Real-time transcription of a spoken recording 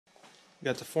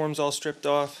Got the forms all stripped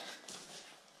off.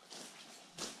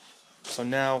 So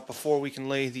now, before we can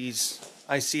lay these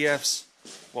ICFs,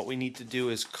 what we need to do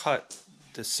is cut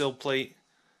the sill plate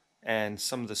and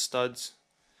some of the studs.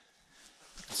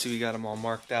 See, we got them all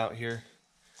marked out here.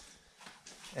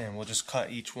 And we'll just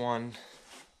cut each one.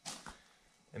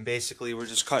 And basically we're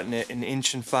just cutting it 1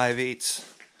 5/8 inches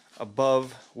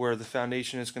above where the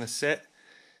foundation is going to sit.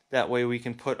 That way we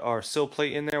can put our sill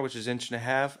plate in there, which is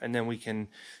 1.5 inches, and then we can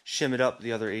shim it up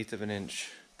the other 1/8 of an inch.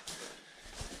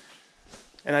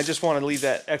 And I just want to leave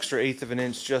that extra 1/8 of an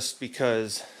inch just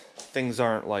because things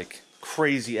aren't like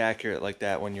crazy accurate like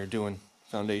that when you're doing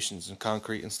foundations and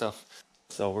concrete and stuff.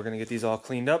 So we're going to get these all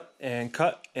cleaned up and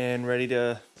cut and ready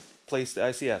to place the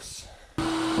ICFs.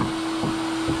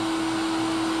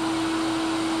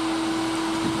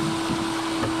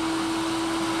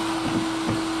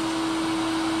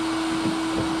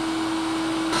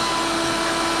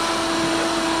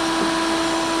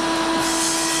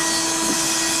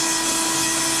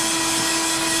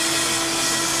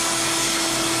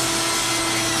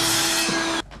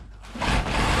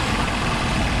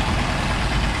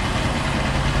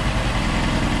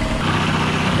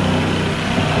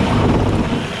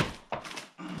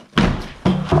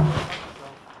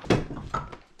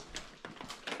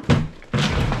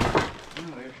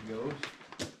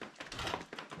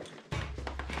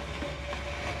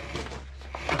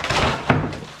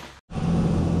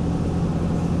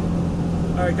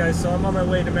 Alright guys, so I'm on my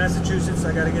way to Massachusetts.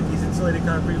 I gotta get these insulated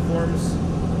concrete forms.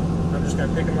 I'm just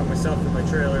gonna pick them up myself in my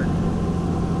trailer.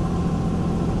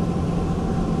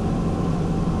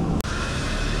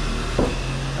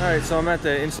 Alright, so I'm at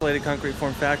the insulated concrete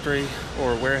form factory,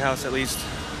 or warehouse at least.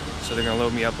 So they're gonna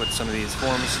load me up with some of these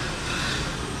forms.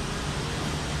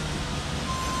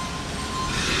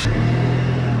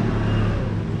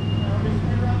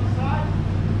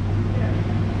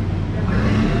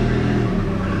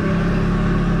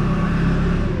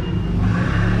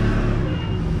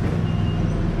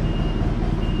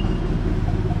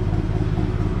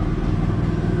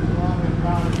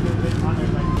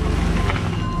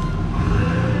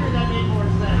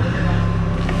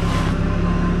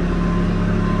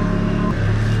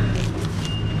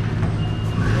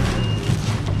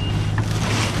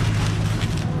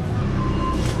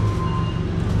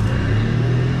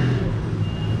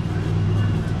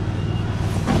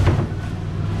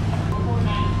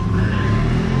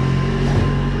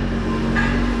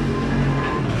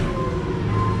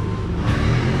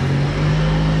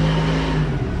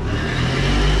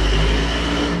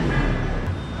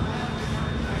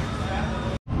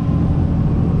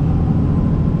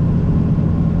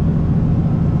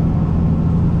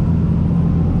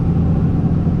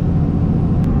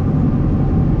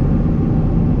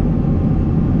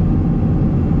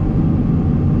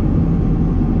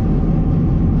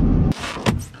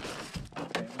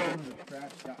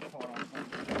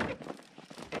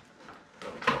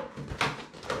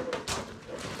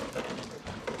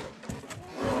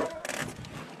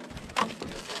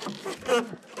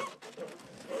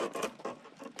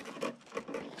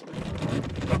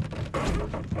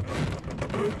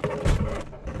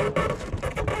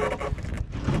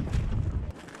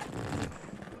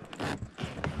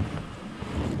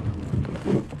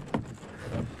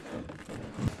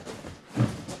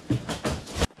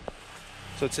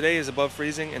 So today is above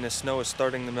freezing and the snow is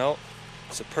starting to melt.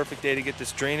 It's a perfect day to get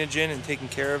this drainage in and taken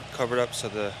care of, covered up so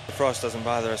the frost doesn't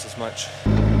bother us as much.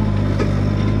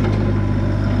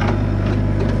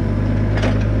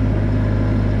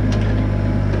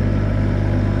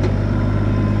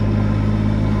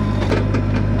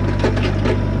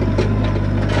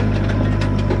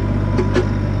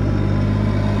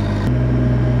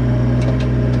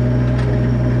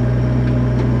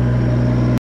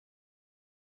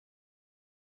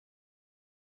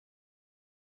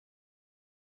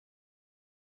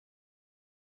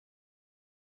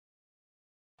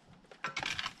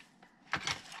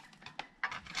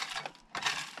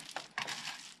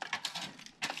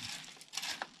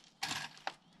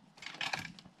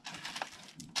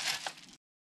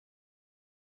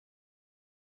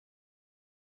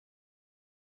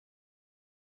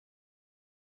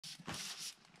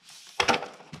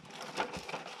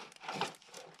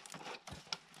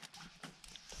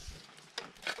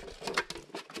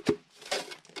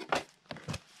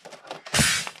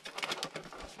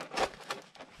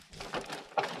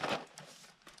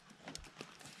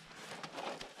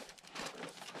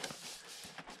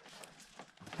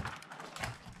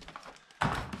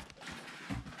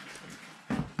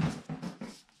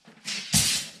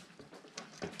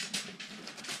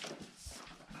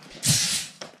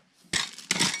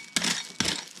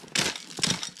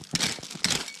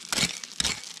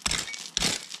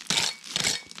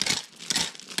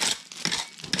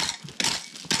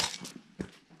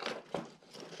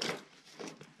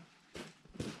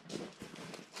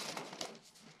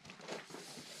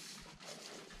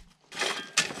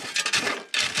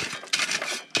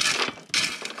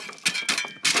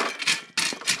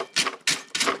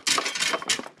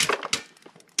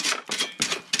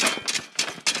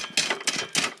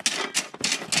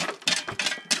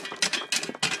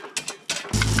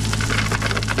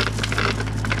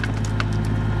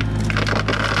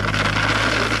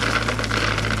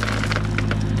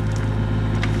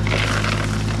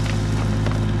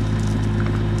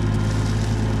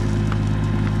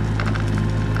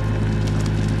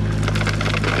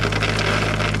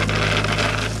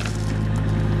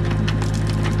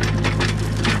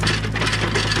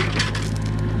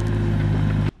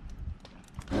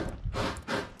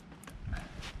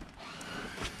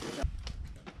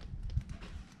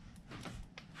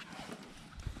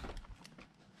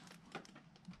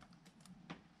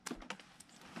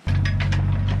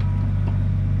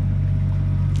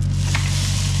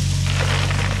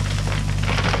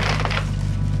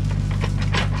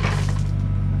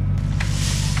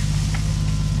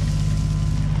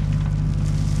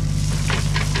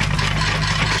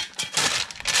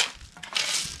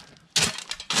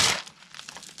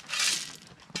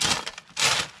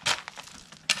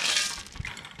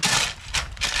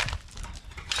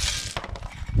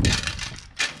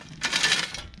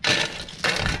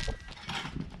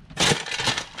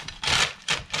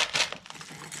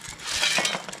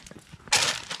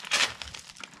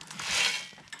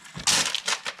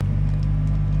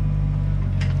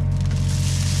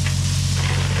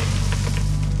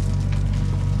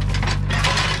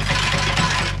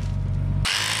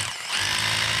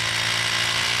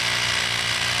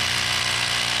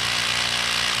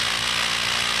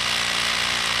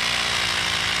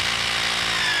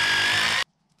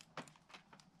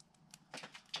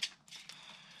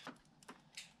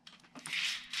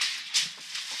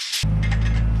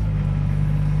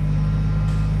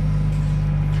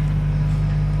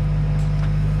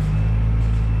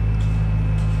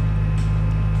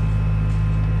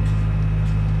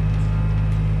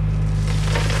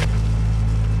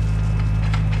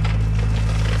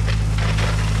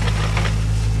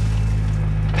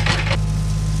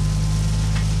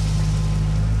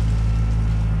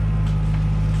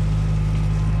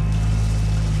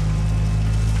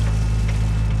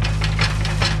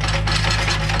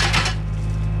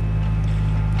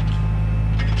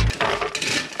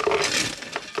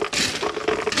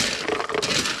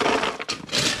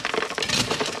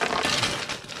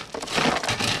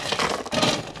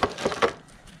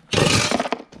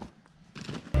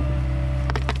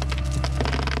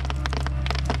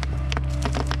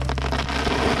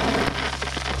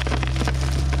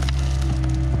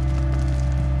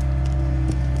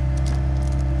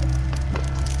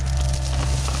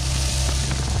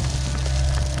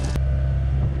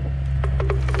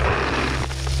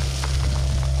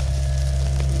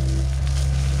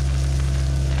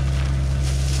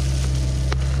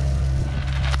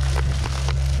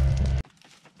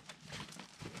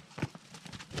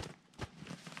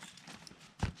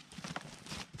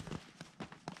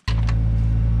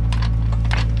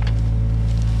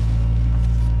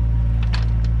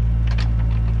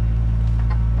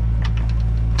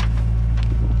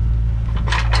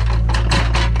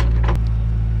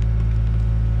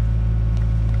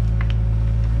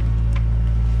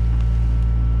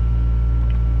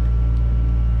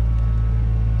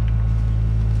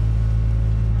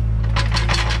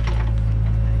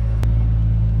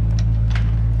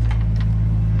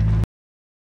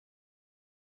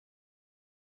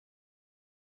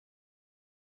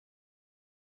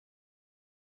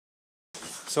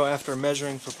 So after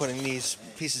measuring for putting these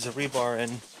pieces of rebar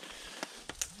in,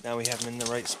 now we have them in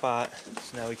the right spot,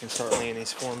 so now we can start laying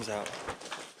these forms out.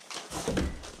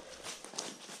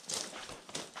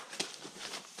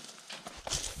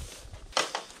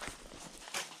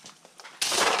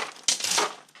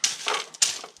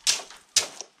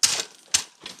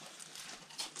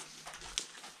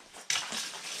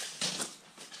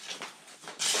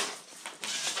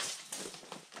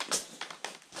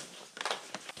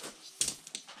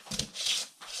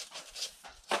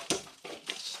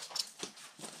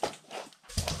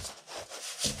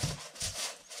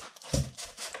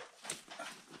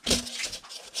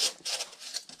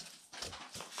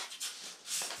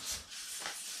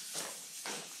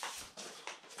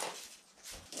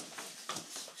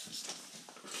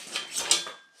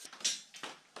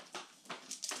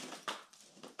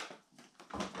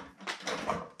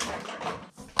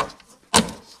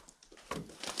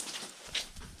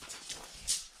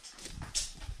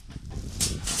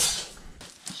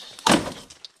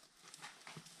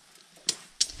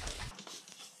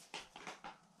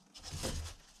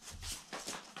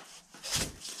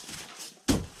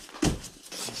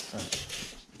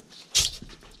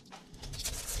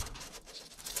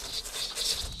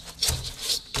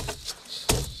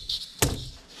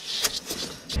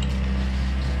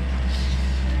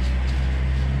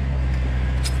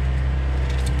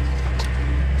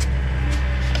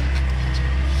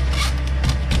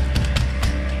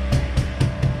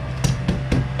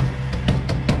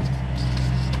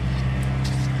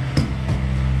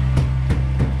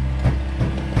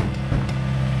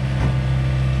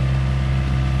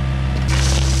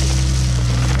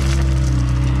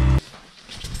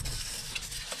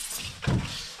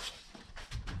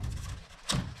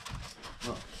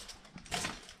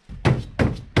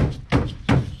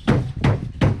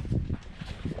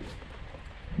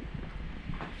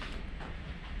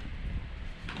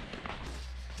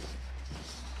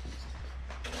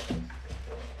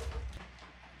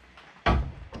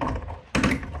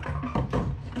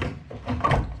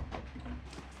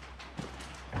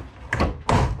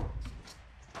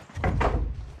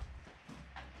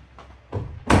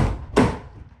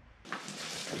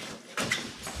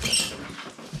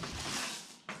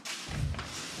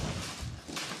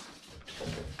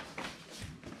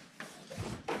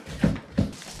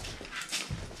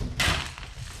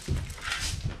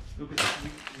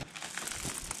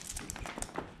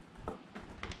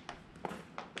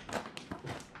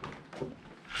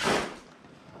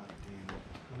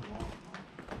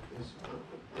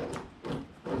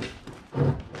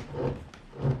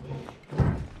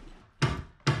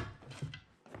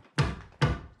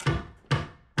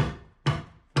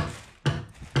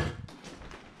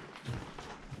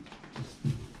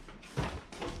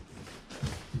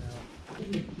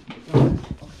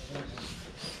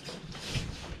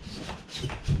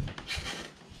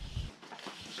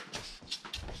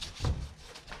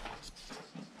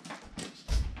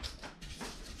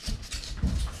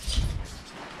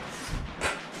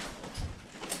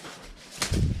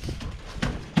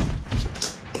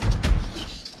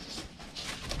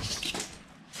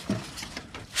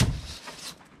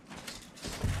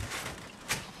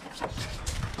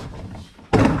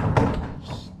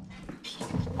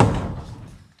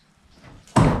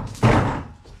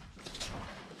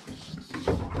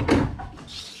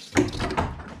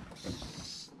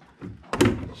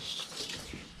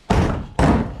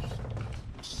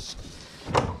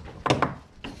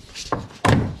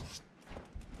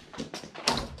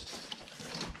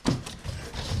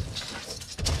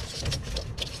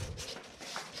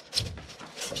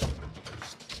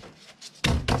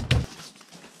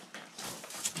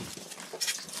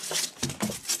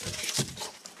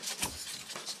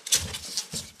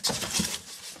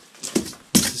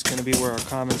 Going to be where our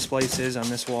common splice is on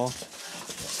this wall. So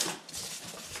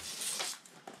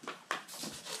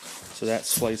that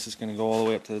splice is going to go all the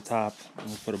way up to the top, and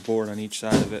we'll put a board on each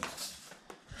side of it.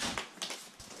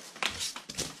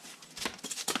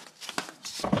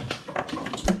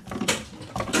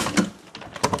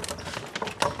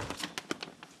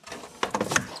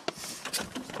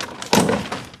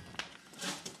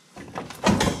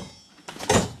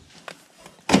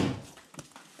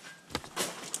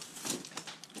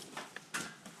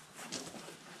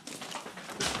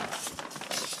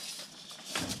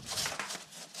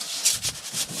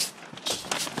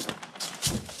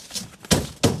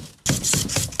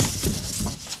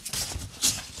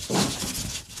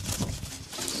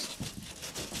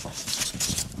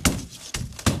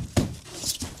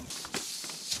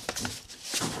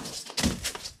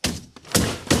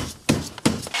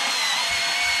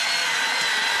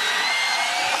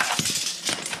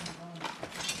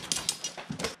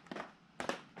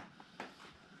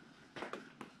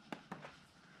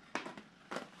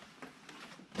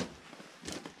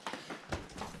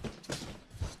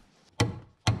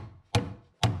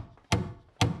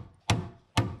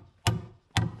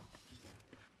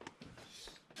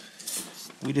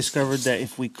 We discovered that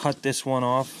if we cut this one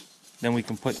off, then we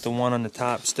can put the one on the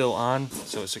top still on,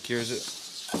 so it secures it.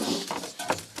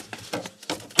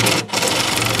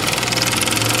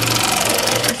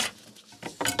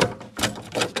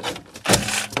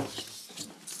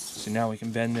 So now we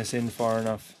can bend this in far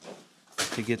enough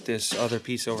to get this other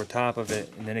piece over top of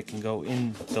it, and then it can go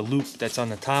in the loop that's on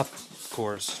the top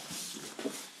course.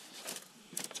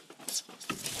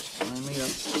 Line me up.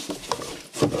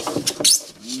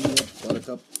 Line me up,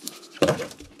 buttercup.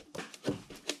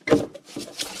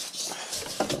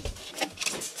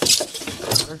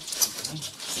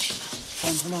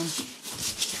 Come on.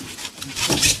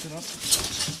 Lift it up.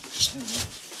 There we go.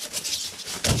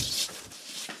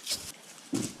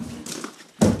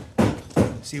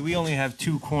 See, we only have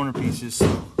 2 corner pieces,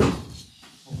 so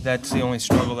that's the only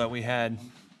struggle that we had.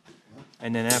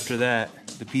 And then after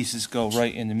that, the pieces go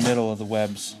right in the middle of the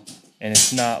webs, and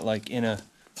it's not like in a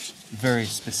very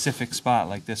specific spot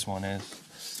like this one is.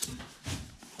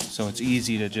 So it's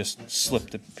easy to just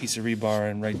slip the piece of rebar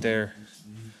in right there.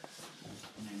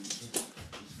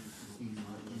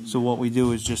 So what we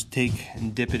do is just take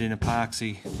and dip it in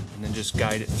epoxy and then just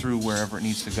guide it through wherever it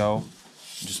needs to go.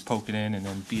 Just poke it in and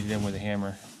then beat it in with a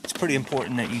hammer. It's pretty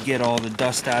important that you get all the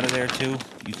dust out of there too.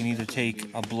 You can either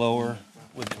take a blower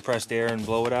with compressed air and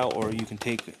blow it out, or you can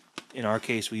take, in our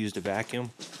case we used a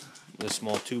vacuum with a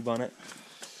small tube on it.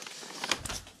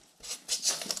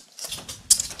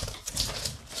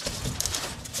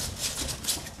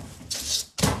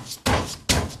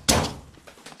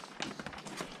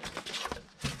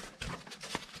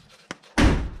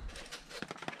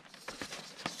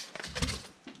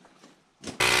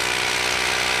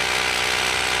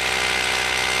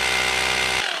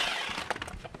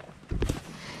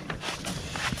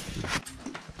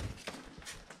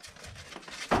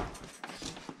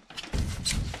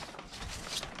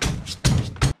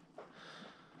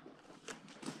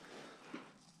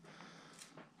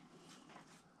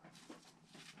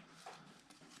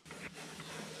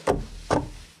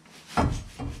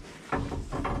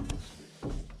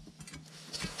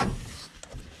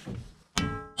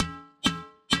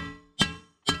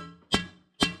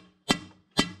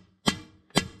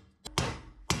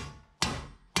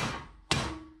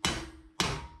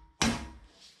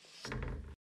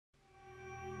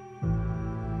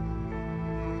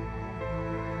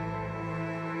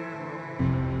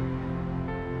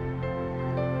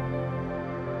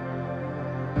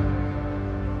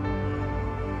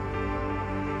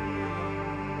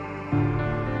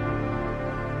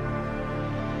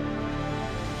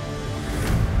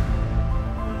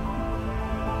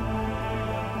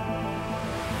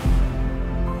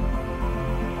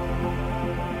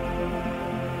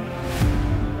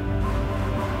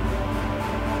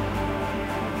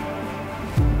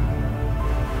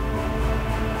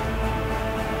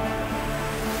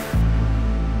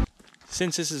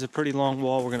 Since this is a pretty long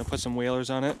wall, we're going to put some whalers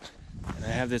on it. And I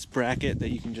have this bracket that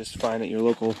you can just find at your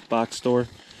local box store.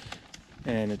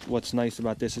 And what's nice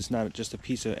about this, it's not just a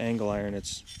piece of angle iron,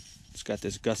 it's got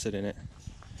this gusset in it.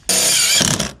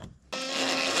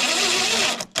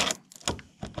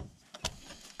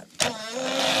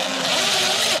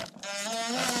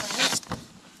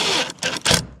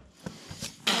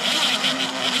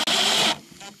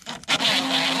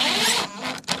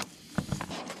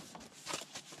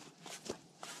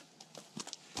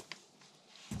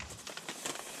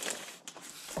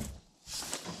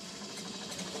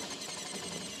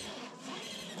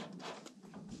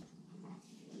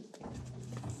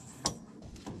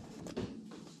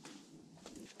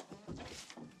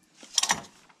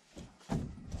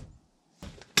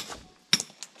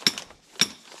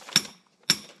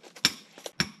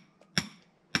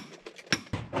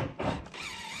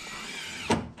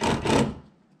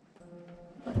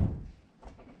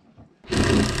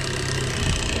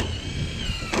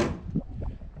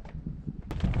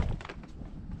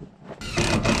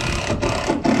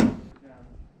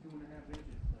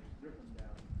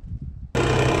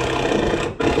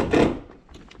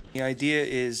 The idea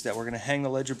is that we're going to hang the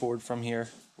ledger board from here.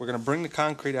 We're going to bring the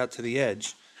concrete out to the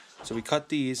edge. So we cut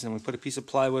these and we put a piece of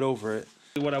plywood over it.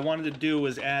 What I wanted to do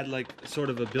was add like sort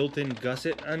of a built-in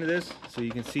gusset onto this, so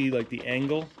you can see like the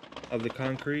angle of the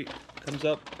concrete comes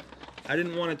up. I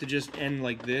didn't want it to just end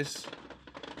like this,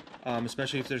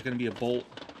 especially if there's going to be a bolt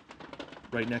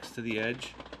right next to the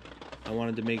edge. I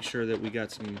wanted to make sure that we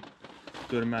got some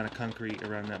good amount of concrete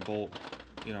around that bolt.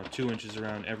 You know, 2 inches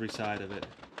around every side of it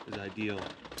is ideal.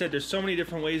 I said there's so many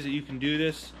different ways that you can do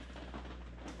this.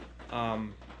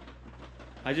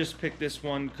 I just picked this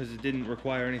one because it didn't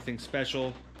require anything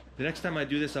special. The next time I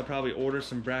do this, I'll probably order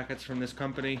some brackets from this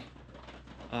company.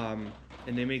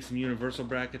 and they make some universal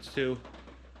brackets too.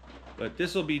 But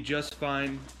this will be just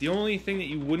fine. The only thing that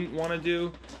you wouldn't want to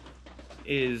do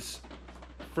is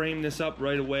frame this up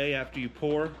right away after you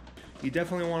pour. You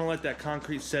definitely want to let that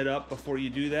concrete set up before you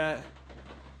do that.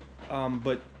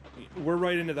 But we're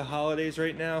right into the holidays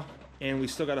right now, and we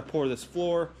still got to pour this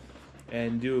floor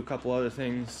and do a couple other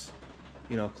things,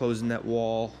 you know, closing that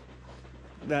wall,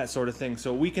 that sort of thing.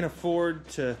 So we can afford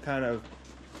to kind of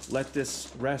let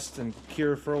this rest and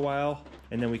cure for a while,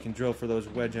 and then we can drill for those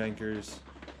wedge anchors,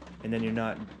 and then you're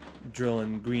not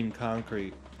drilling green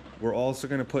concrete. We're also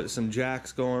going to put some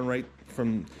jacks going right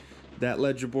from that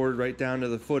ledger board right down to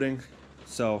the footing,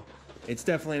 so it's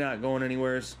definitely not going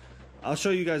anywhere. I'll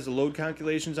show you guys the load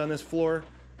calculations on this floor,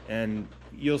 and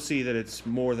you'll see that it's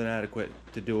more than adequate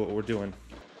to do what we're doing.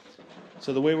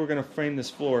 So the way we're going to frame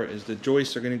this floor is the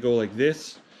joists are going to go like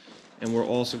this, and we're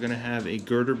also going to have a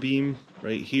girder beam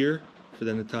right here for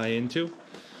them to tie into.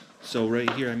 So right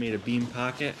here I made a beam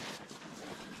pocket.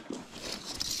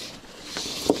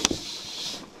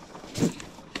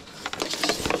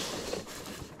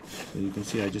 So you can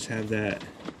see I just have that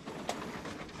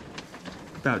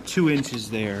about 2 inches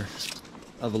there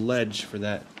of a ledge for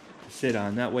that to sit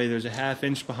on. That way there's a 1/2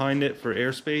 inch behind it for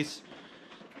airspace,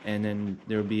 and then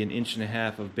there will be 1.5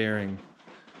 inches of bearing,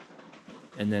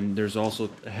 and then there's also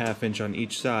a 1/2 inch on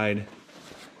each side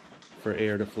for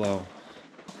air to flow.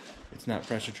 It's not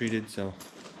pressure treated, so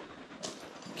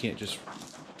you can't just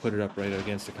put it up right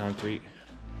against the concrete.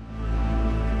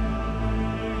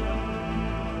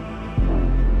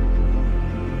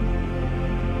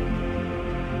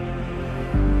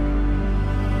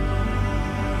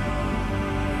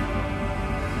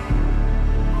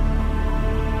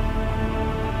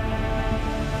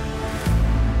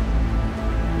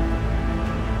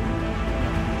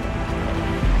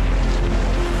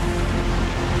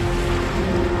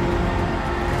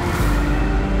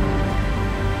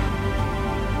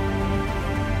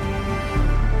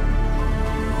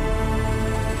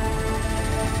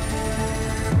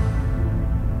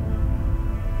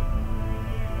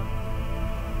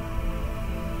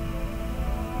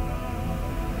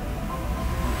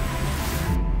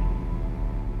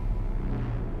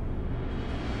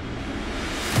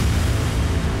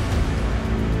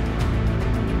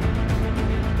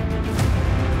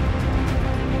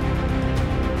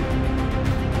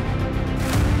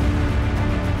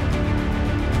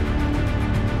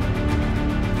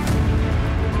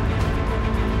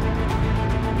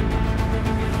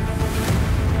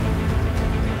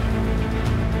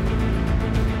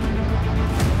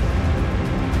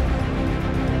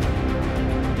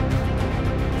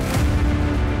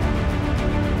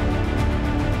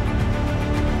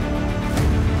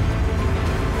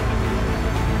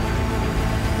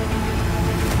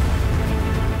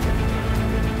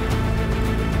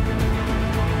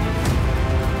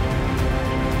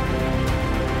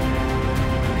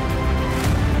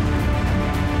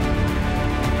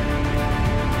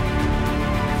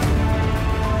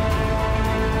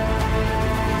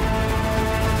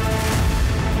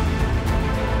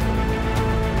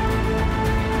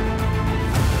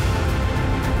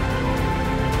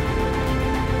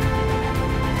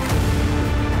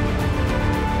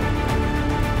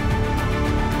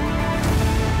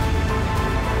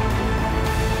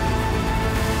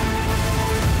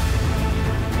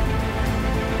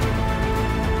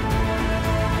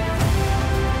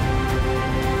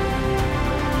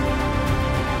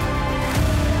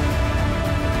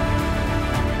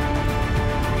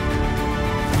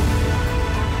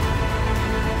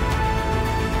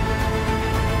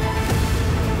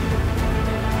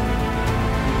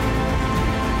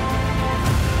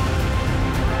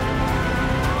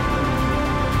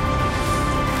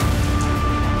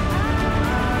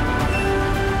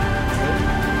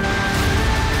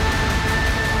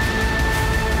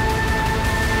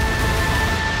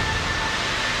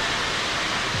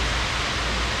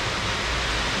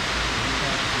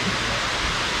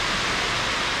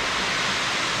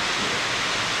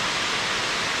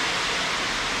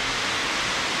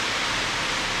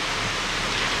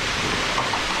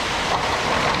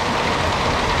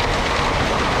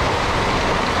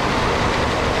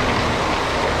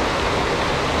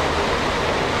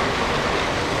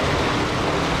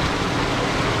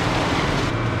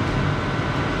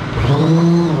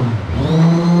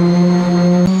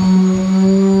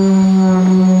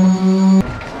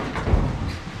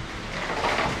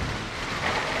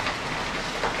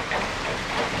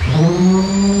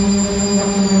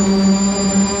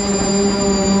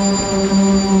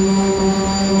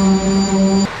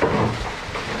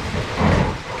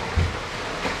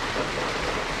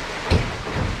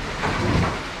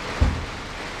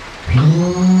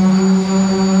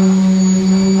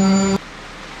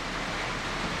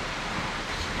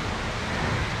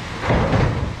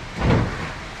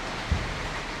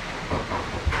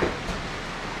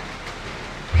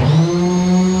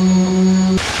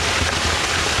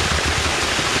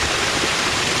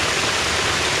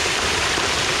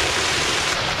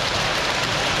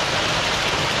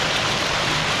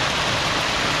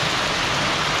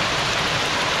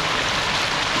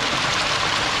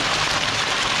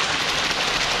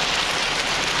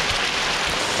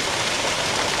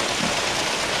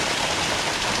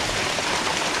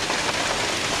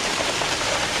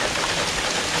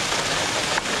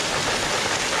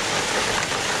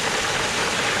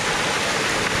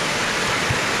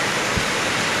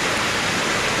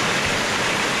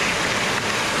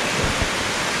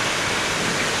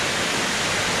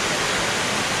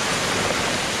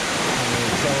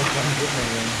 I'm getting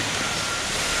it in.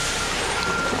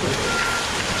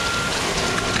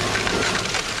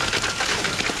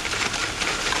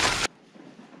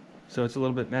 So it's a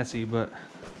little bit messy, but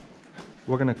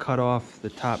we're gonna cut off the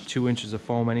top 2 inches of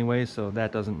foam anyway, so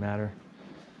that doesn't matter.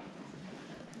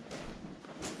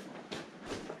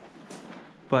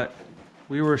 But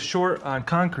we were short on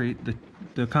concrete.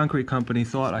 The concrete company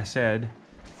thought I said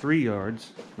 3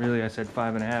 yards. Really, I said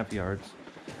 5.5 yards.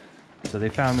 So they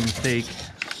found the mistake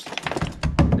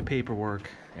in the paperwork,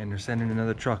 and they're sending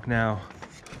another truck now.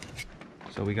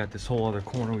 So we got this whole other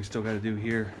corner we still got to do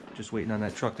here. Just waiting on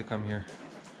that truck to come here.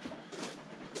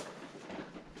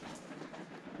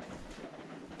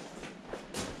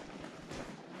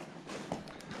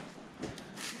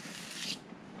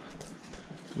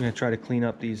 I'm gonna try to clean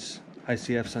up these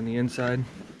ICFs on the inside.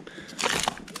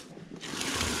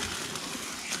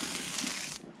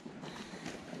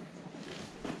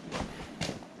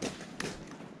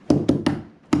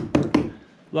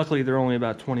 Luckily, they're only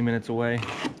about 20 minutes away,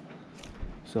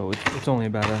 so it's only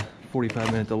about a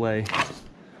 45-minute delay.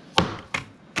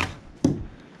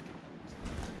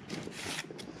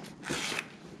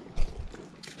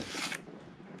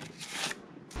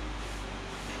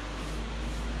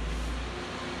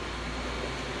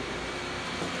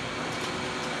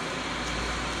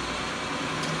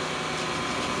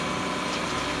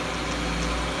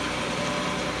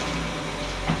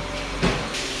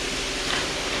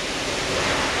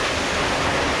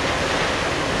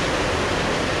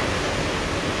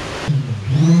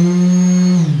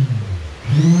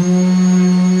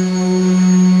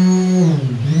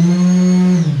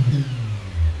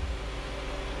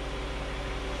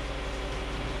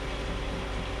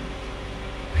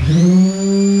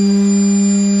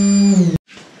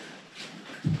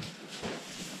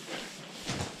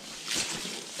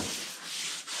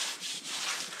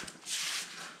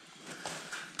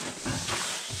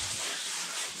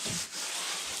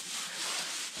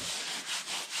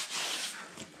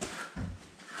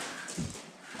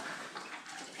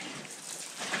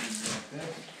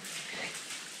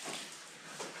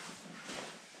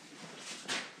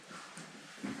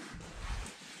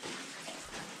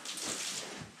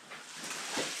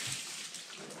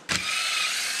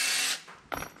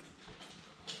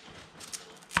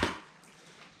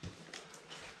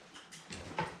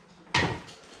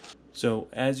 So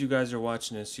as you guys are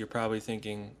watching this, you're probably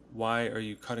thinking, why are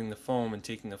you cutting the foam and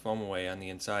taking the foam away on the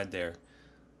inside there?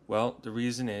 Well, the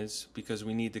reason is because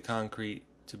we need the concrete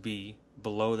to be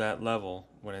below that level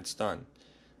when it's done.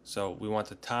 So we want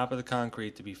the top of the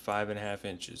concrete to be 5.5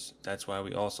 inches. That's why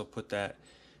we also put that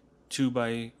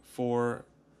 2x4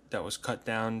 that was cut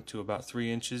down to about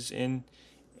 3 inches in,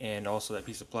 and also that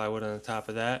piece of plywood on the top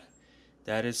of that.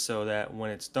 That is so that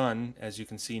when it's done, as you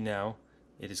can see now,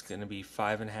 it is going to be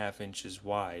 5.5 inches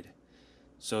wide.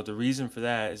 So the reason for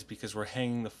that is because we're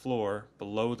hanging the floor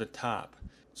below the top.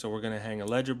 So we're going to hang a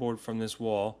ledger board from this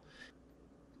wall,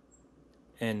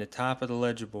 and the top of the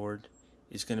ledger board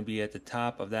is going to be at the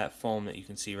top of that foam that you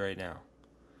can see right now.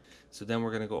 So then we're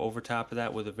going to go over top of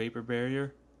that with a vapor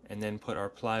barrier, and then put our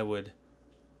plywood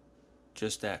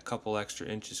just that couple extra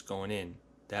inches going in.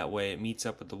 That way it meets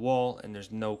up with the wall and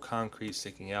there's no concrete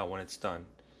sticking out when it's done.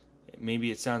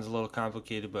 Maybe it sounds a little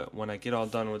complicated, but when I get all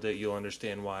done with it, you'll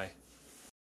understand why.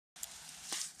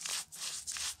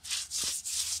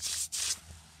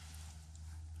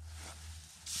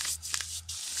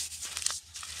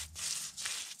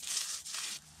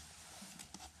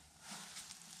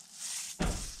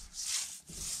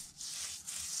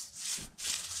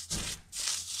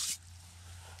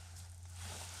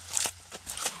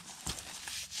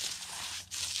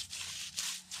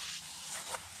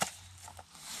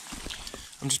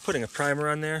 I'm just putting a primer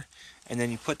on there, and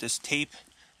then you put this tape,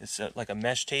 it's like a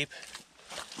mesh tape,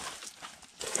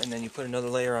 and then you put another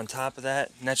layer on top of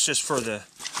that, and that's just for the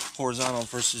horizontal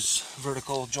versus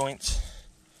vertical joints.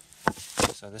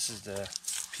 So this is the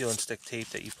peel and stick tape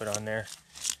that you put on there,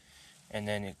 and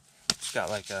then it's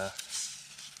got like a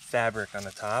fabric on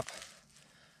the top,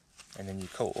 and then you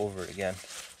coat over it again.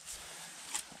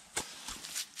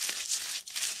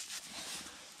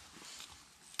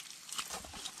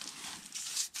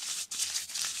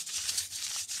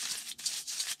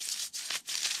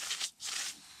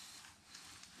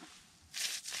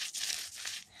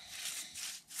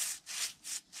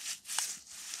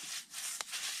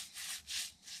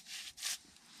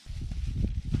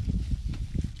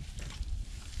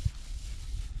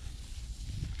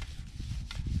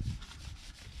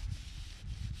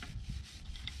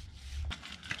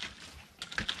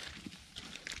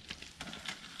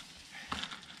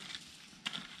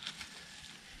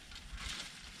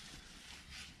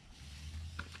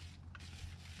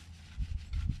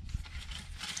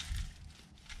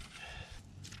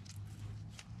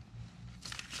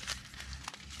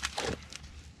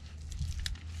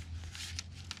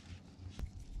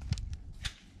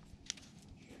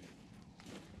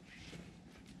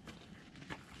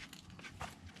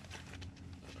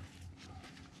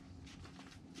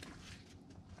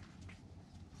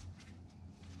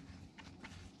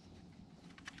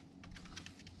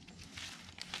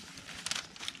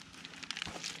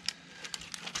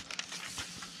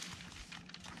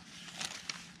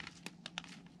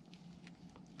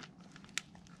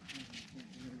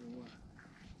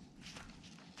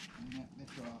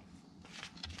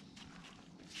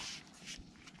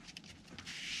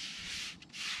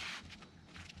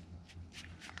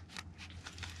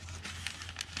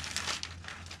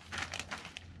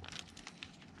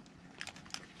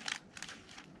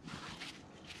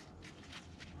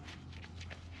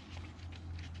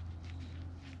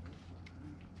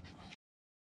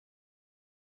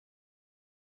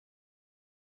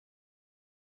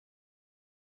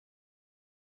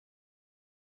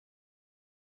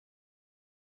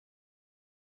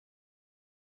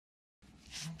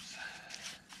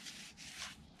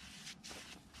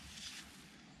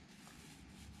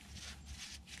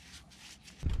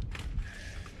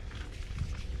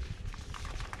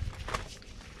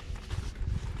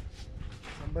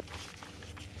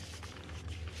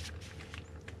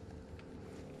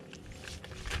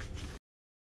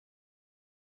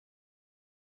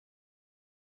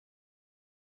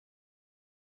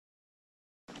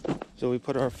 So we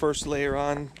put our first layer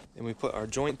on, and we put our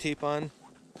joint tape on.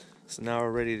 So now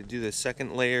we're ready to do the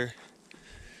second layer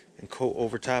and coat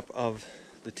over top of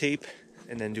the tape,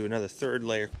 and then do another third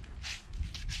layer.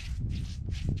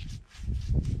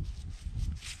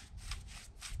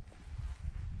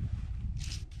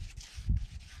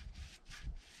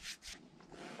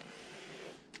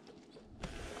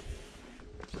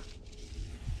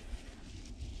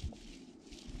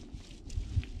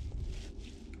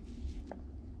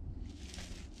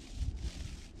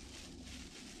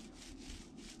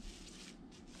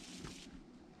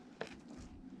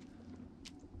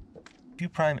 If you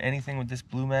prime anything with this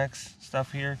Blue Max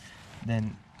stuff here,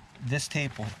 then this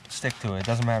tape will stick to it. It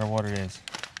doesn't matter what it is.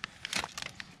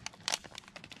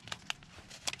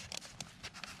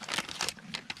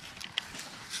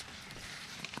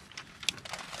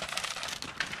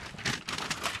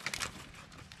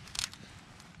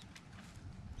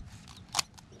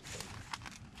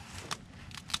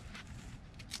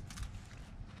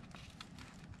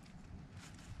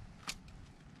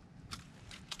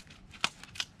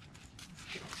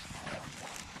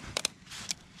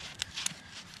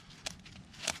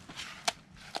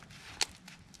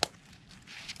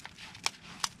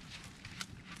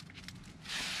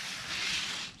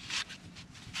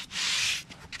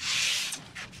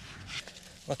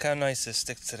 Look how nice this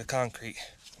sticks to the concrete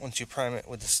once you prime it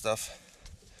with this stuff.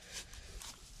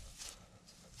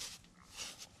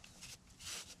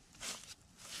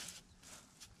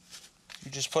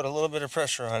 You just put a little bit of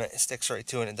pressure on it, it sticks right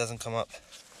to it and it doesn't come up.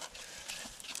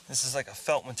 This is like a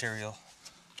felt material.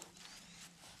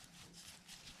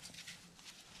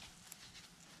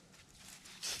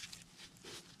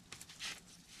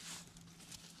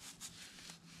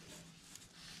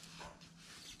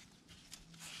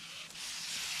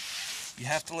 You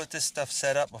have to let this stuff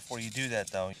set up before you do that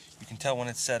though. You can tell when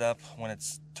it's set up, when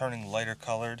it's turning lighter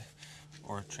colored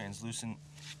or translucent.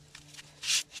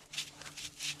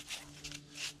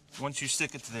 Once you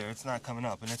stick it to there, it's not coming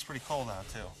up, and it's pretty cold out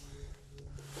too.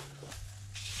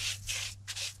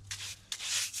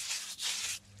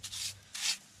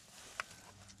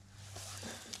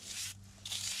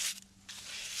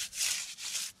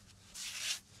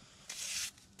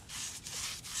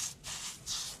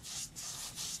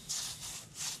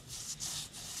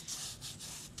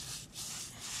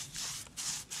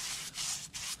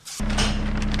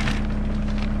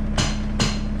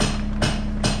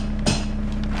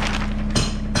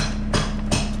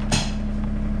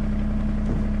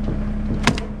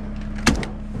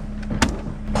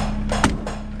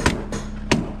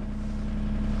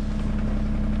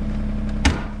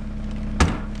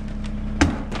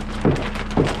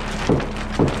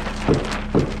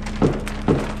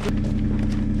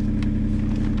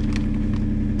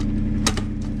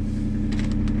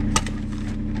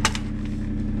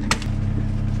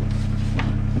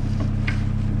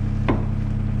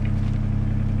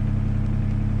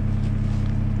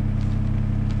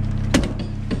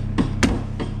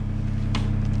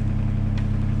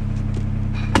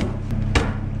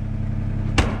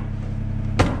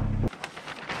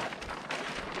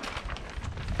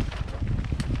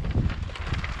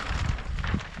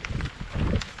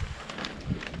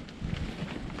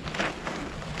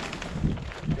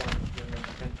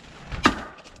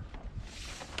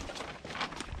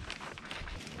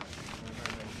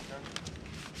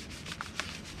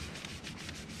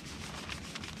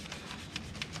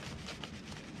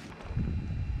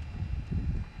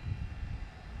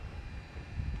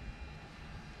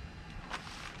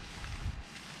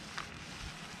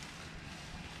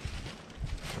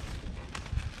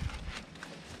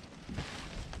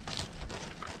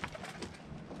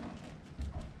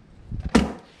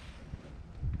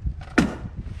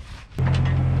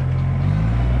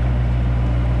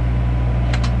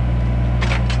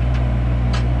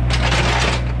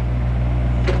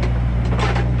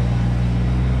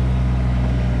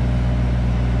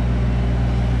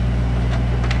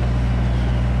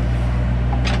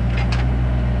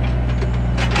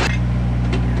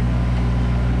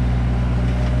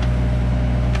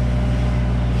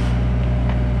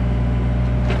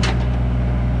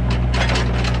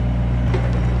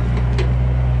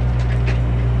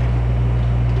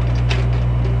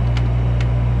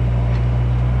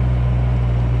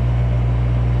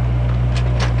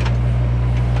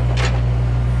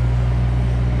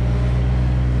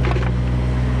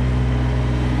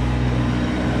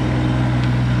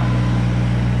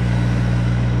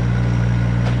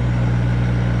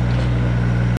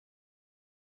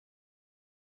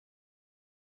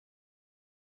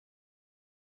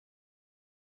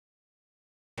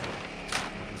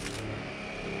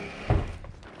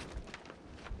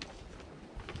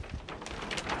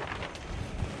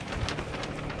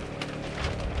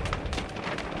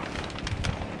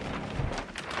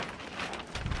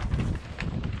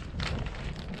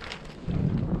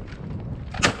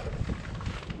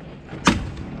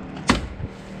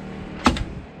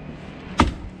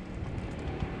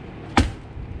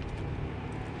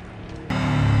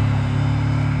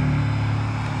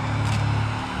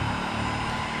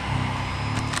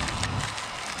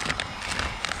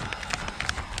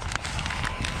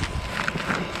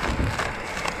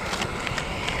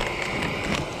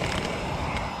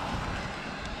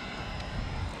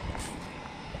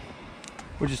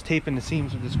 We're just taping the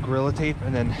seams with this Gorilla Tape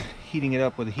and then heating it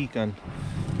up with a heat gun.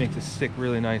 Makes it stick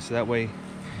really nice, so that way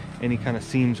any kind of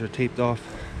seams are taped off.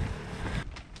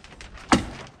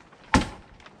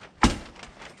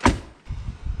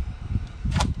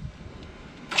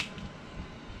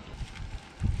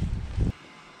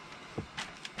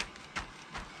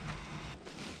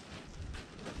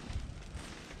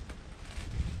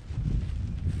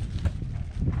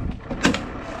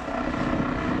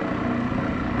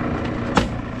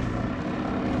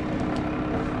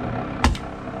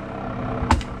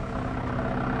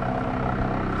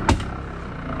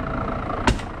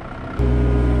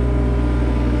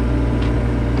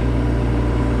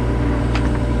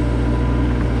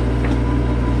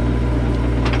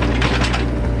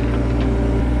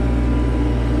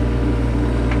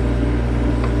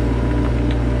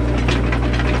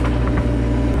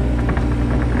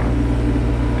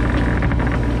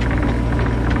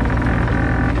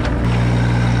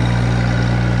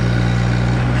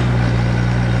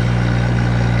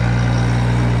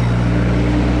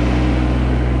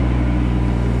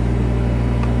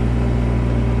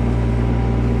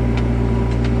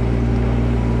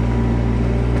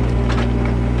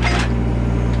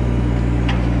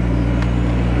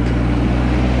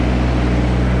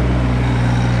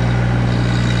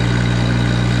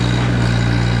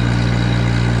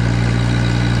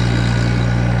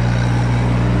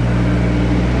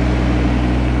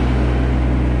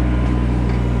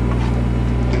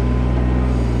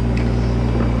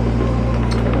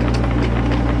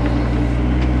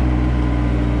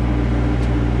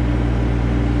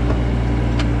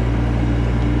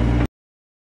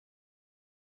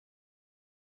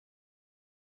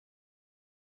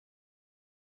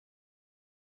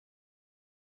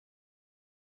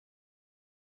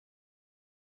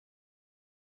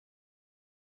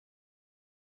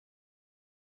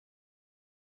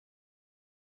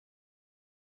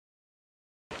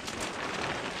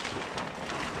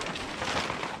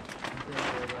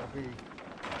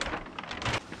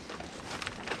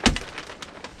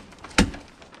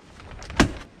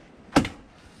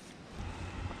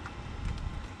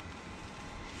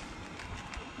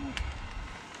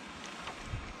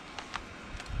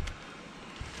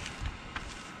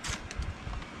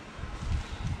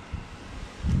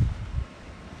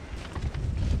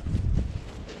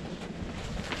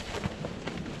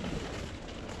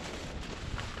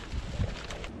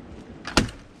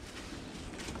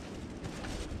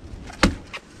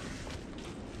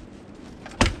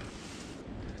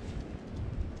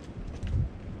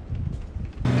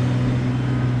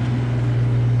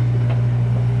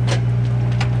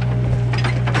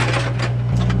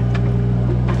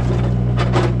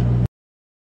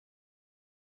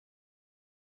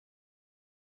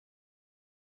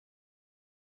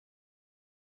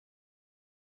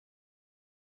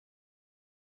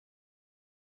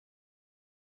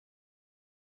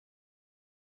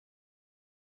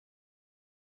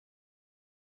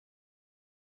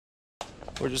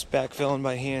 We're just backfilling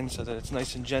by hand so that it's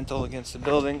nice and gentle against the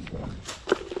building.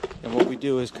 And what we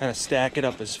do is kind of stack it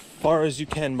up as far as you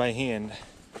can by hand.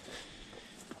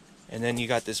 And then you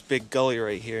got this big gully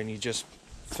right here and you just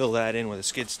fill that in with a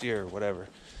skid steer or whatever.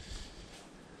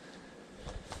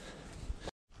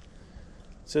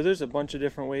 So there's a bunch of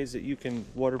different ways that you can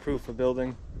waterproof a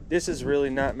building. This is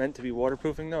really not meant to be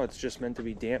waterproofing though, it's just meant to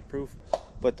be damp proof.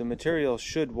 But the material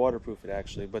should waterproof it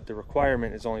actually, but the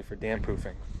requirement is only for damp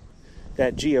proofing.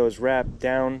 That geo is wrapped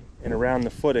down and around the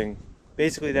footing.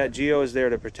 Basically that geo is there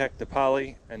to protect the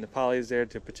poly, and the poly is there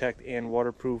to protect and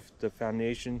waterproof the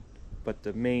foundation, but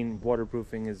the main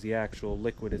waterproofing is the actual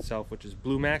liquid itself, which is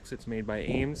Blue Max. It's made by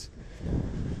Ames.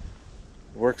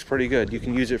 Works pretty good. You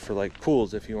can use it for like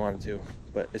pools if you wanted to,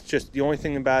 but it's just, the only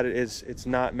thing about it is it's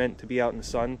not meant to be out in the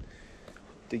sun.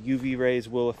 The UV rays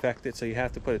will affect it, so you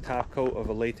have to put a top coat of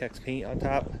a latex paint on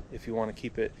top if you want to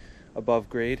keep it above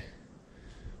grade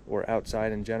or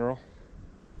outside in general.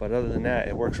 But other than that,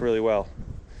 it works really well.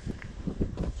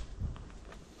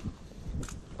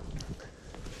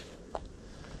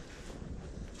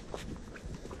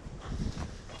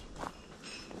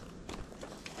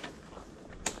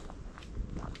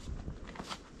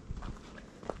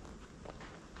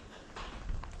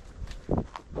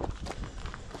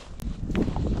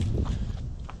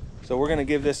 So we're going to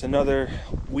give this another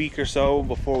week or so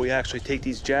before we actually take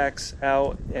these jacks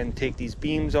out and take these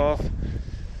beams off.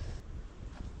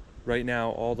 Right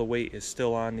now all the weight is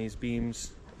still on these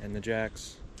beams and the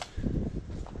jacks.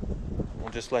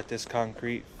 We'll just let this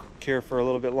concrete cure for a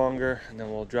little bit longer and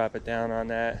then we'll drop it down on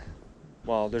that.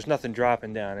 Well, there's nothing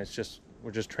dropping down, it's just,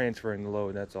 we're just transferring the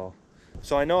load, that's all.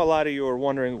 So I know a lot of you are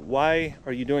wondering, why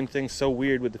are you doing things so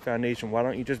weird with the foundation? Why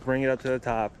don't you just bring it up to the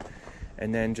top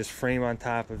and then just frame on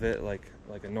top of it like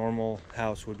a normal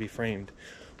house would be framed?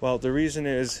 Well, the reason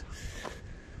is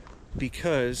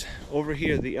because over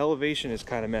here the elevation is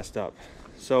kind of messed up.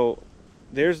 So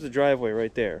there's the driveway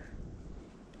right there,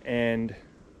 and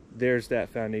there's that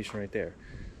foundation right there.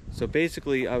 So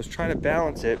basically I was trying to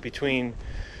balance it between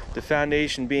the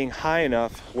foundation being high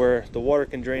enough where the water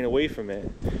can drain away from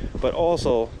it, but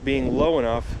also being low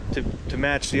enough to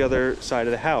match the other side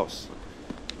of the house,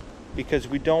 because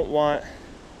we don't want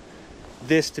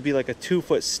this to be like a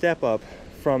 2-foot step up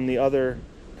from the other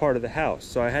part of the house.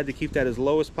 So I had to keep that as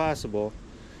low as possible,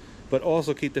 but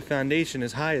also keep the foundation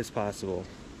as high as possible.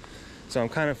 So I'm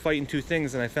kind of fighting two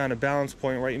things, and I found a balance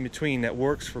point right in between that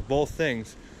works for both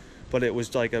things. But it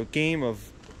was like a game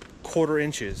of 1/4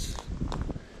 inches.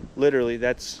 Literally,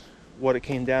 that's what it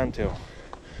came down to.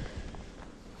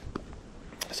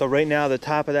 So right now the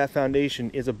top of that foundation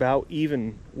is about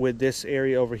even with this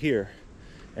area over here,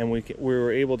 and we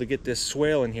were able to get this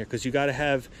swale in here, because you got to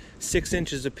have 6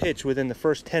 inches of pitch within the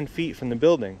first 10 feet from the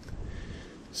building.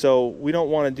 So we don't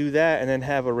want to do that and then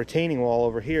have a retaining wall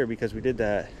over here, because we did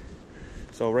that.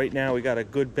 So right now we got a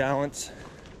good balance.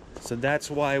 So that's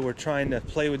why we're trying to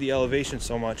play with the elevation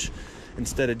so much,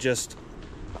 instead of just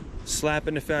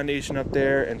slapping the foundation up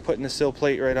there and putting the sill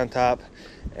plate right on top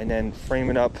and then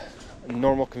framing up a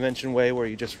normal convention way where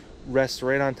you just rest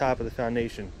right on top of the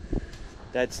foundation.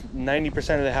 That's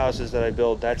 90% of the houses that I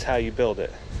build, that's how you build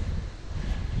it.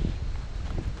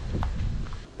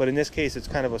 But in this case, it's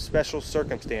kind of a special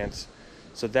circumstance.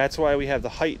 So that's why we have the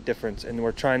height difference, and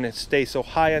we're trying to stay so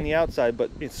high on the outside, but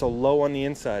it's so low on the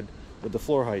inside with the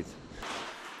floor height.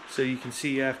 So you can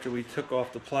see after we took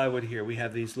off the plywood here, we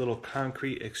have these little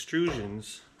concrete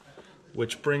extrusions,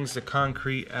 which brings the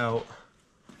concrete out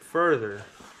further.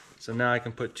 So now I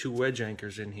can put 2 wedge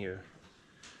anchors in here.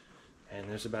 And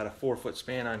there's about a 4-foot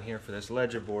span on here for this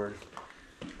ledger board.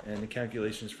 And the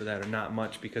calculations for that are not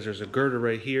much, because there's a girder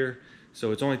right here.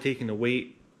 So it's only taking the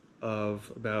weight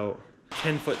of about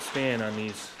 10-foot span on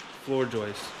these floor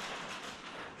joists.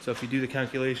 So if you do the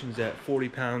calculations at 40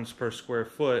 pounds per square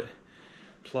foot,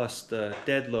 plus the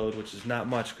dead load, which is not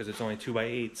much because it's only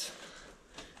 2x8s,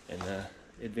 and the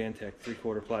Advantech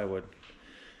 3/4 plywood,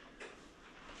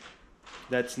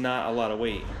 that's not a lot of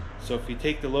weight. So if you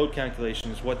take the load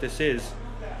calculations, what this is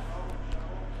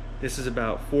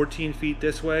about 14 feet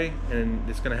this way, and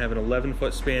it's going to have an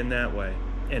 11-foot span that way.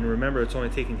 And remember, it's only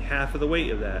taking half of the weight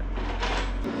of that.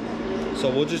 So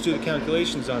we'll just do the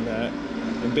calculations on that,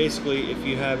 and basically if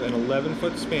you have an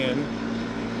 11-foot span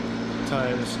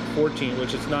times 14,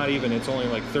 which it's not even, it's only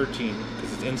like 13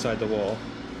 because it's inside the wall,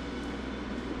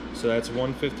 so that's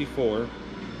 154,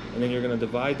 and then you're going to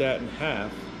divide that in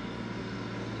half,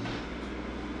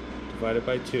 divide it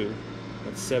by 2,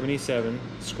 that's 77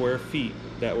 square feet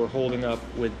that we're holding up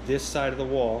with this side of the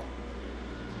wall.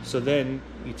 So then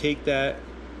you take that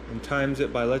and times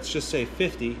it by, let's just say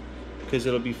 50, because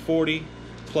it'll be 40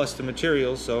 plus the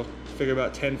materials, so figure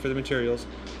about 10 for the materials.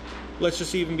 Let's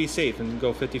just even be safe and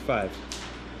go 55.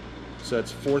 So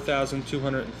that's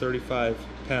 4,235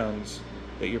 pounds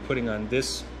that you're putting on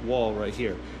this wall right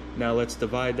here. Now let's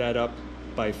divide that up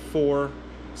by 4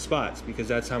 spots, because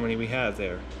that's how many we have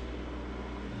there.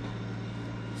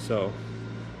 So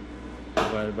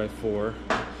divided by 4.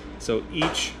 So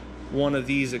each one of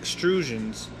these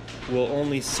extrusions will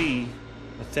only see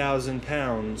 1,000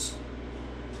 pounds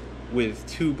with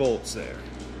 2 bolts there.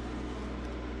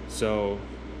 So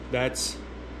that's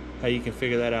how you can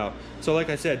figure that out. So like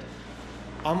I said,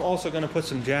 I'm also going to put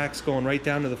some jacks going right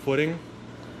down to the footing.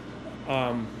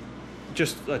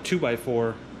 Just a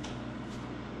 2x4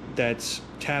 that's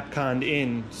tap-conned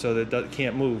in so that it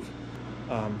can't move.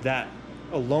 That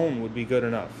alone would be good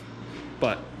enough.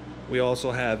 But we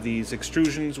also have these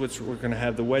extrusions, which we're going to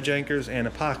have the wedge anchors and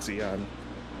epoxy on.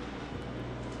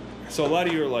 So a lot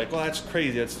of you are like, well, that's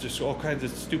crazy. That's just all kinds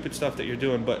of stupid stuff that you're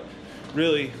doing. But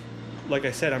really, like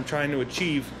I said, I'm trying to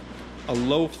achieve a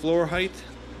low floor height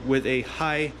with a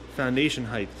high foundation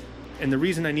height. And the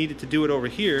reason I needed to do it over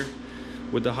here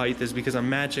with the height is because I'm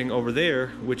matching over there,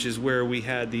 which is where we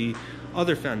had the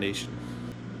other foundation.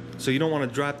 So you don't want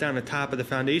to drop down the top of the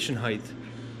foundation height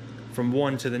from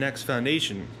one to the next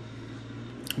foundation.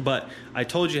 But I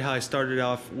told you how I started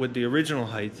off with the original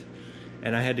height,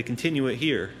 and I had to continue it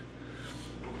here.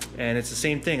 And it's the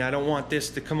same thing. I don't want this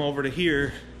to come over to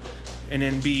here and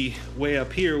then be way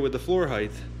up here with the floor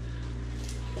height,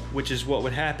 which is what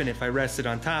would happen if I rested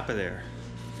on top of there.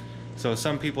 So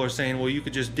some people are saying, well, you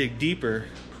could just dig deeper,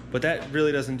 but that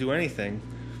really doesn't do anything,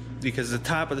 because the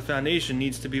top of the foundation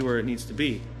needs to be where it needs to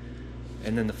be.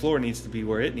 and then the floor needs to be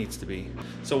where it needs to be.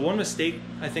 So one mistake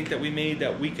I think that we made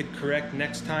that we could correct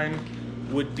next time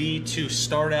would be to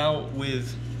start out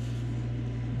with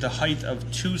the height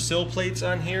of 2 sill plates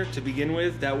on here to begin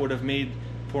with. That would have made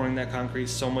pouring that concrete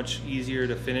so much easier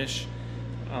to finish.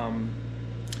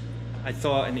 I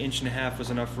thought 1.5 inches was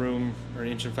enough room, or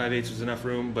 1 5/8 inches was enough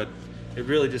room, but it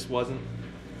really just wasn't.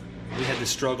 We had to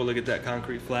struggle to get that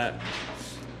concrete flat.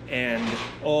 And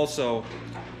also,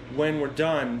 when we're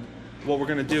done, what we're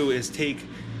gonna do is take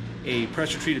a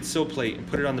pressure treated sill plate and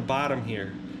put it on the bottom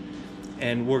here.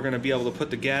 And we're gonna be able to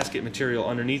put the gasket material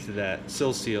underneath of that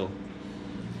sill seal.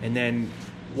 And then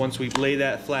once we lay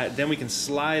that flat, then we can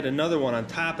slide another one on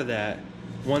top of that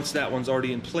once that one's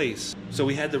already in place. So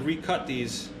we had to recut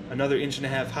these another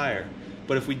 1.5 inches higher.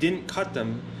 But if we didn't cut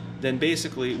them, then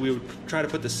basically we would try to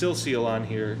put the sill seal on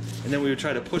here, and then we would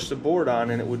try to push the board on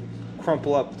and it would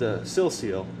crumple up the sill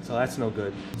seal. So that's no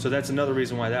good. So that's another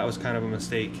reason why that was kind of a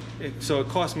mistake. So it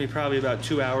cost me probably about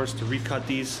 2 hours to recut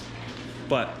these,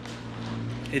 but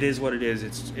it is what it is.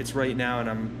 It's right now, and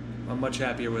I'm much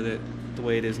happier with it the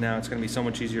way it is now. It's going to be so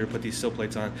much easier to put these sill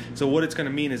plates on. So what it's going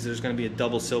to mean is there's going to be a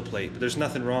double sill plate, but there's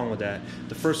nothing wrong with that.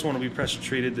 The first one will be pressure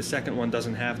treated, the second one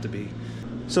doesn't have to be.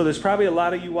 So there's probably a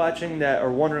lot of you watching that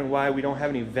are wondering why we don't have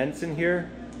any vents in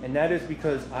here, and that is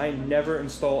because I never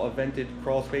install a vented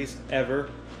crawl space ever.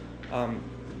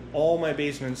 All my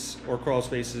basements or crawl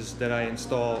spaces that I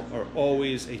install are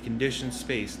always a conditioned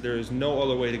space. There is no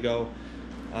other way to go.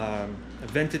 A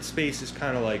vented space is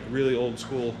kind of like really old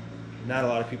school. Not a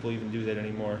lot of people even do that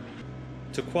anymore.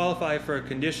 To qualify for a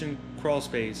conditioned crawl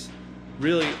space,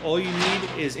 really all you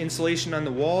need is insulation on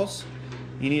the walls,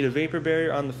 you need a vapor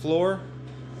barrier on the floor,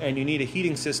 and you need a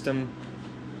heating system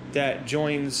that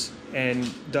joins and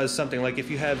does something. Like if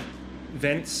you have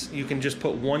vents, you can just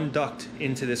put one duct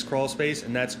into this crawl space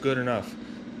and that's good enough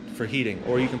for heating.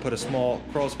 Or you can put a small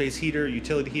crawl space heater,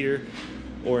 utility heater,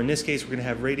 or in this case we're gonna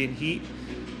have radiant heat.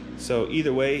 So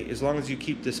either way, as long as you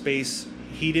keep the space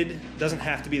heated, doesn't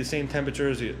have to be the same temperature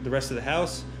as the rest of the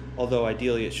house, although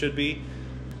ideally it should be.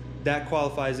 That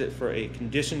qualifies it for a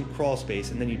conditioned crawl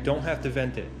space, and then you don't have to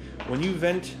vent it. When you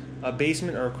vent a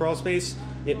basement or a crawl space,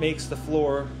 it makes the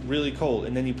floor really cold,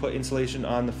 and then you put insulation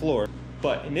on the floor.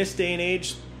 But in this day and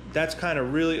age, that's kind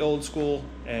of really old school,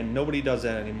 and nobody does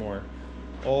that anymore.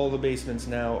 All the basements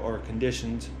now are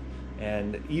conditioned,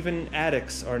 and even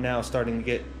attics are now starting to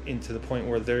get into the point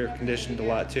where they're conditioned a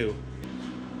lot too.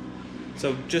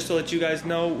 So just to let you guys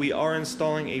know, we are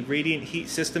installing a radiant heat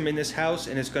system in this house,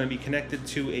 and it's going to be connected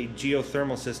to a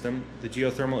geothermal system. The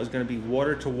geothermal is going to be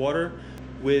water to water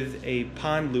with a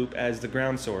pond loop as the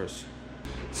ground source.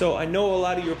 So I know a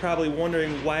lot of you are probably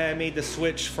wondering why I made the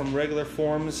switch from regular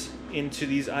forms into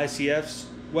these ICFs.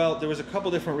 Well, there was a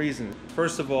couple different reasons.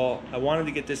 First of all, I wanted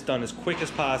to get this done as quick as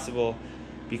possible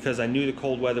because I knew the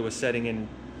cold weather was setting in,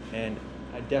 and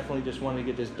I definitely just wanted to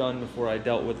get this done before I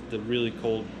dealt with the really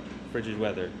cold frigid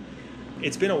weather.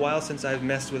 It's been a while since I've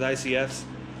messed with ICFs,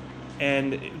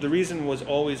 and the reason was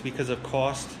always because of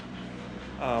cost,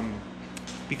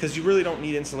 because you really don't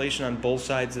need insulation on both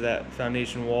sides of that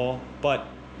foundation wall, but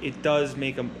it does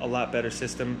make a lot better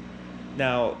system.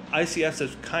 Now ICFs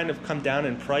have kind of come down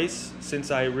in price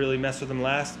since I really messed with them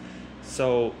last,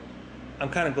 so I'm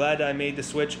kind of glad that I made the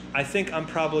switch. I think I'm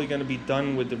probably going to be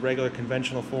done with the regular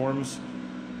conventional forms.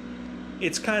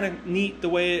 It's kind of neat the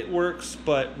way it works,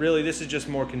 but really this is just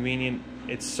more convenient.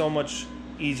 It's so much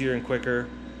easier and quicker.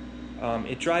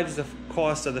 It drives the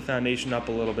cost of the foundation up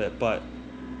a little bit, but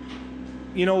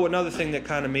you know, another thing that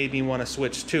kind of made me want to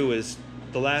switch too is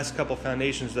the last couple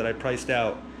foundations that I priced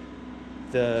out,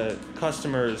 the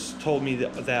customers told me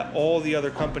that all the other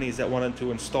companies that wanted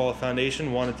to install a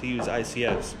foundation wanted to use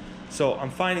ICFs. So I'm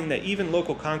finding that even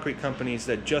local concrete companies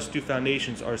that just do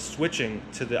foundations are switching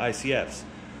to the ICFs.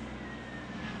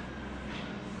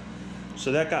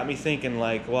 So that got me thinking,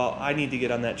 like, well, I need to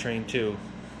get on that train too,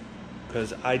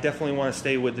 because I definitely want to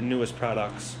stay with the newest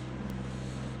products.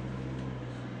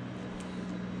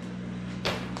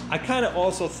 I kind of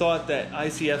also thought that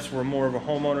ICFs were more of a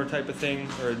homeowner type of thing,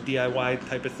 or a DIY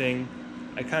type of thing.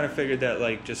 I kind of figured that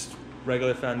like just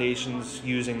regular foundations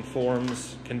using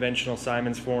forms, conventional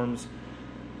Simon's forms,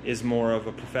 is more of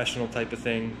a professional type of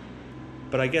thing.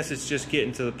 But I guess it's just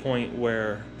getting to the point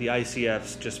where the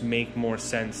ICFs just make more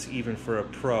sense even for a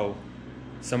pro,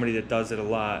 somebody that does it a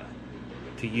lot,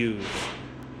 to use.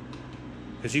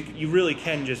 Because you really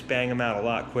can just bang them out a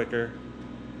lot quicker,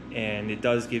 and it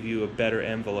does give you a better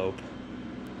envelope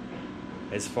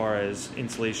as far as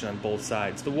insulation on both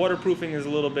sides. The waterproofing is a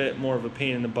little bit more of a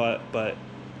pain in the butt, but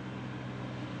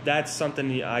that's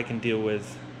something I can deal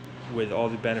with all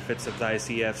the benefits of the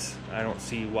ICFs. I don't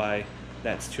see why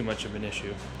that's too much of an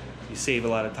issue. You save a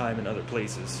lot of time in other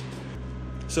places.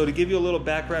 So to give you a little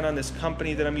background on this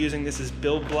company that I'm using, this is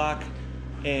Build Block,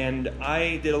 and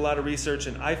I did a lot of research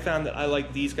and I found that I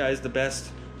like these guys the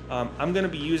best. I'm going to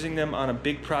be using them on a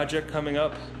big project coming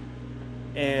up,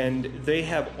 and they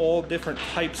have all different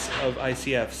types of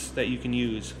ICFs that you can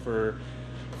use for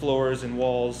floors and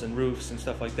walls and roofs and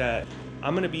stuff like that.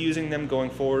 I'm going to be using them going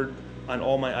forward on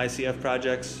all my ICF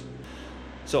projects.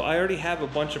 So I already have a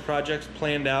bunch of projects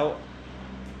planned out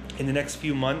in the next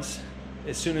few months.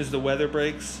 As soon as the weather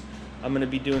breaks, I'm going to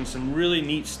be doing some really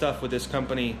neat stuff with this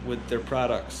company with their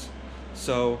products.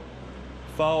 So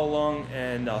follow along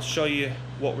and I'll show you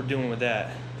what we're doing with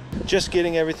that. Just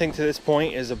getting everything to this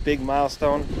point is a big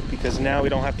milestone, because now we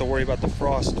don't have to worry about the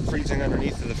frost freezing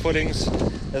underneath of the footings,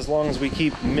 as long as we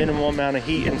keep minimal amount of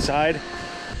heat inside.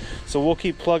 So we'll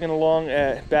keep plugging along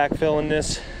at backfilling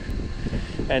this,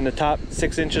 and the top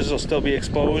 6 inches will still be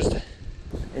exposed.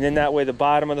 And then that way the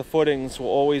bottom of the footings will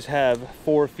always have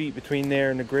 4 feet between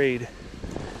there and the grade,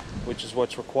 which is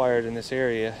what's required in this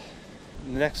area.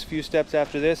 The next few steps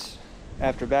after this,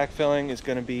 after backfilling, is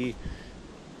going to be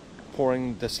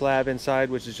pouring the slab inside,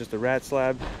 which is just a rat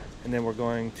slab, and then we're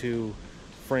going to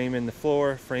frame in the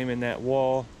floor, frame in that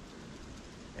wall,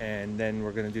 and then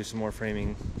we're going to do some more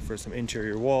framing for some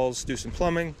interior walls, do some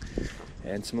plumbing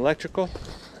and some electrical,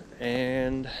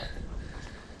 and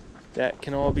that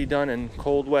can all be done in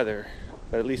cold weather.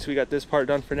 But at least we got this part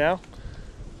done for now,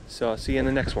 so I'll see you in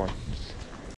the next one.